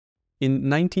In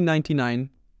 1999,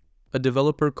 a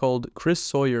developer called Chris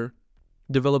Sawyer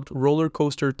developed Roller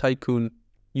Coaster Tycoon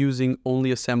using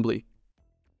only assembly.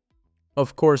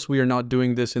 Of course, we are not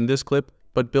doing this in this clip,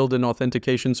 but build an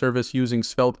authentication service using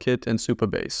SvelteKit and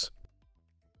Supabase.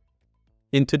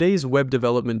 In today's web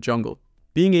development jungle,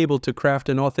 being able to craft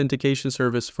an authentication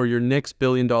service for your next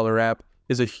billion-dollar app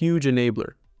is a huge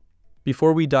enabler.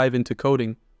 Before we dive into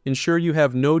coding, ensure you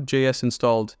have Node.js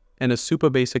installed and a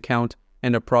Supabase account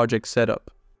and a project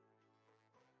setup.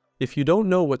 If you don't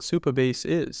know what Supabase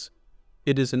is,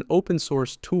 it is an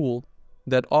open-source tool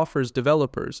that offers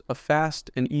developers a fast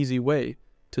and easy way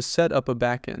to set up a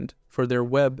backend for their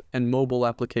web and mobile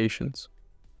applications.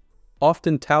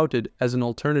 Often touted as an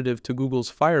alternative to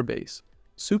Google's Firebase,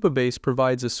 Supabase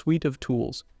provides a suite of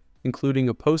tools, including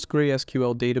a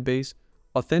PostgreSQL database,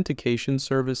 authentication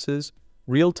services,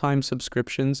 real-time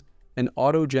subscriptions, and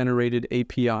auto-generated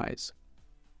APIs.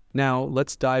 Now,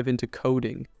 let's dive into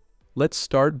coding. Let's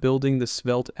start building the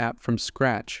Svelte app from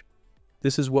scratch.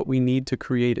 This is what we need to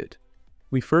create it.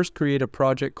 We first create a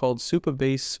project called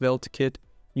Supabase SvelteKit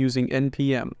using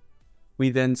npm.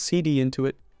 We then cd into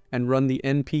it and run the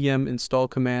npm install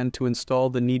command to install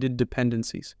the needed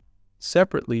dependencies.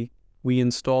 Separately, we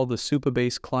install the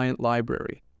Supabase client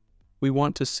library. We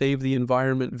want to save the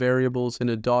environment variables in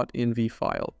a .env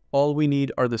file. All we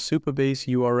need are the Supabase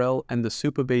URL and the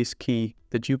Supabase key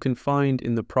that you can find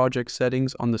in the project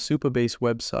settings on the Supabase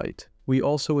website. We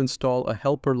also install a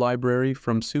helper library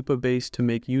from Supabase to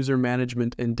make user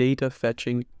management and data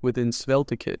fetching within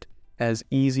SvelteKit as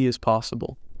easy as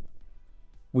possible.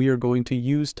 We are going to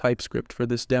use TypeScript for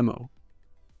this demo.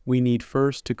 We need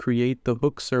first to create the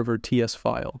hook server TS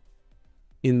file.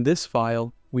 In this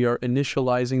file, we are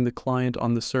initializing the client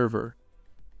on the server.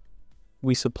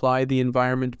 We supply the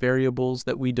environment variables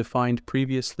that we defined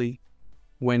previously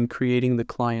when creating the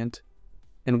client,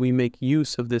 and we make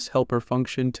use of this helper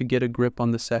function to get a grip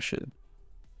on the session.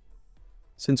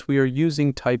 Since we are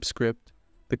using TypeScript,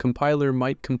 the compiler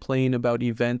might complain about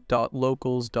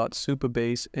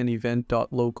event.locals.supabase and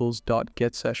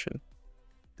event.locals.getSession.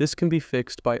 This can be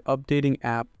fixed by updating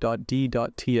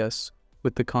app.d.ts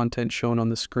with the content shown on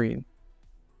the screen.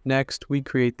 Next, we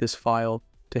create this file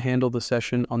to handle the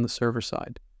session on the server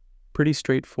side. Pretty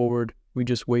straightforward, we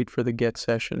just wait for the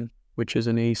getSession, which is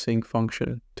an async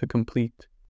function, to complete.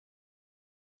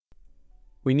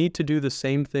 We need to do the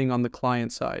same thing on the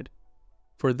client side.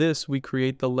 For this, we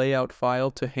create the layout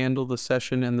file to handle the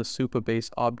session and the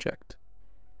Supabase object.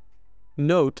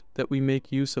 Note that we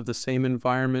make use of the same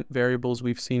environment variables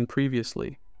we've seen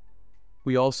previously.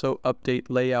 We also update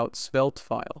layout svelte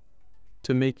file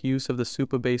to make use of the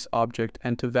Supabase object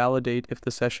and to validate if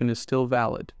the session is still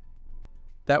valid.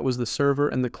 That was the server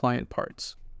and the client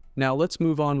parts. Now let's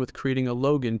move on with creating a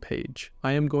login page.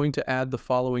 I am going to add the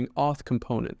following auth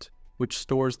component, which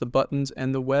stores the buttons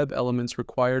and the web elements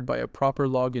required by a proper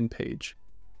login page.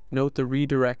 Note the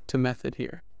redirect to method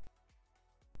here.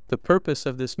 The purpose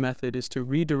of this method is to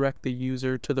redirect the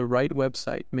user to the right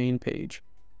website main page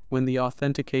when the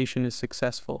authentication is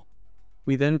successful.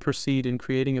 We then proceed in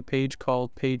creating a page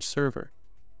called page server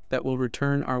that will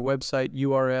return our website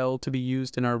URL to be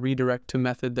used in our redirect to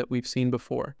method that we've seen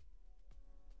before.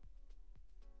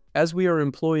 As we are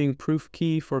employing proof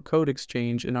key for code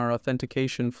exchange in our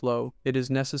authentication flow, it is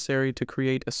necessary to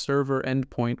create a server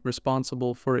endpoint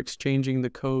responsible for exchanging the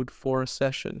code for a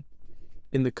session.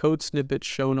 In the code snippet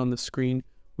shown on the screen,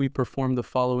 we perform the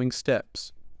following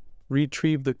steps.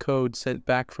 Retrieve the code sent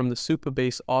back from the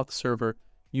Supabase auth server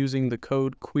using the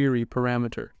code query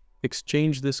parameter.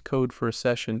 Exchange this code for a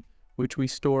session, which we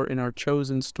store in our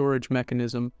chosen storage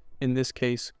mechanism, in this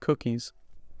case, cookies.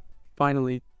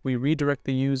 Finally, we redirect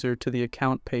the user to the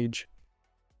account page.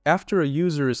 After a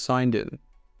user is signed in,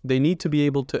 they need to be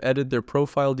able to edit their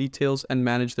profile details and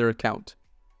manage their account.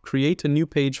 Create a new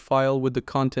page file with the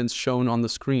contents shown on the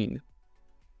screen.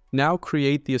 Now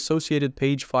create the associated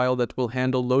page file that will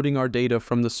handle loading our data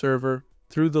from the server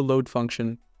through the load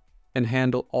function and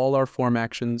handle all our form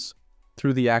actions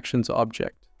through the actions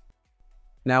object.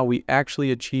 Now we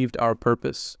actually achieved our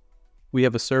purpose. We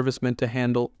have a service meant to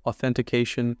handle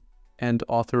authentication and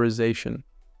authorization.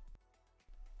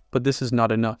 But this is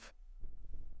not enough.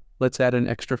 Let's add an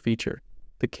extra feature,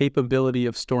 the capability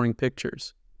of storing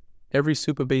pictures. Every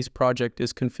Supabase project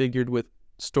is configured with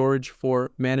storage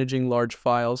for managing large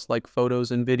files like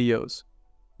photos and videos.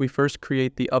 We first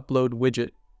create the upload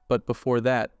widget, but before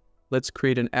that, let's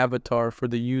create an avatar for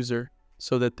the user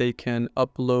so that they can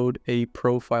upload a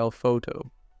profile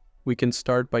photo. We can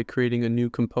start by creating a new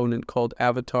component called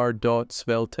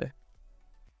avatar.svelte.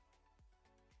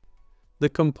 The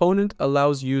component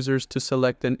allows users to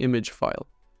select an image file.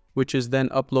 which is then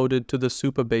uploaded to the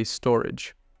Supabase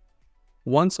storage.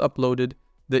 Once uploaded,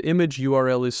 the image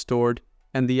URL is stored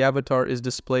and the avatar is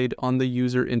displayed on the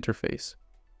user interface.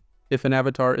 If an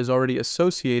avatar is already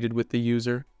associated with the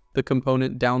user, the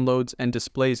component downloads and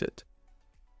displays it.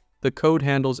 The code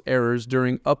handles errors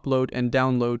during upload and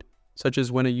download, such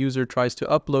as when a user tries to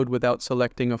upload without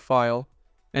selecting a file,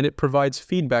 and it provides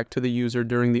feedback to the user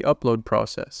during the upload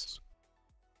process.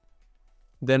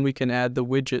 Then we can add the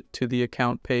widget to the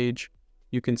account page.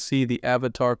 You can see the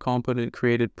avatar component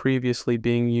created previously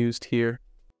being used here.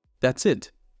 That's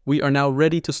it. We are now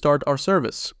ready to start our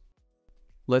service.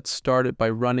 Let's start it by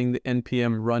running the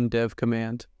npm run dev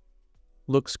command.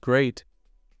 Looks great.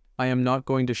 I am not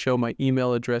going to show my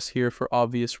email address here for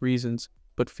obvious reasons,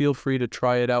 but feel free to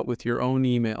try it out with your own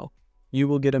email. You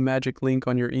will get a magic link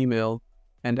on your email,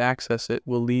 and access it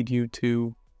will lead you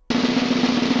to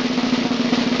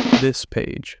this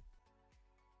page.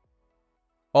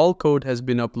 All code has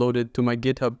been uploaded to my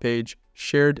GitHub page,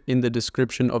 shared in the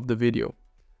description of the video.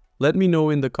 Let me know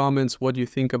in the comments what you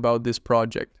think about this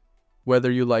project,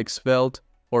 whether you like Svelte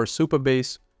or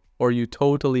Supabase, or you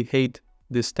totally hate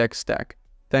this tech stack.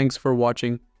 Thanks for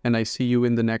watching, and I see you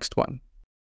in the next one.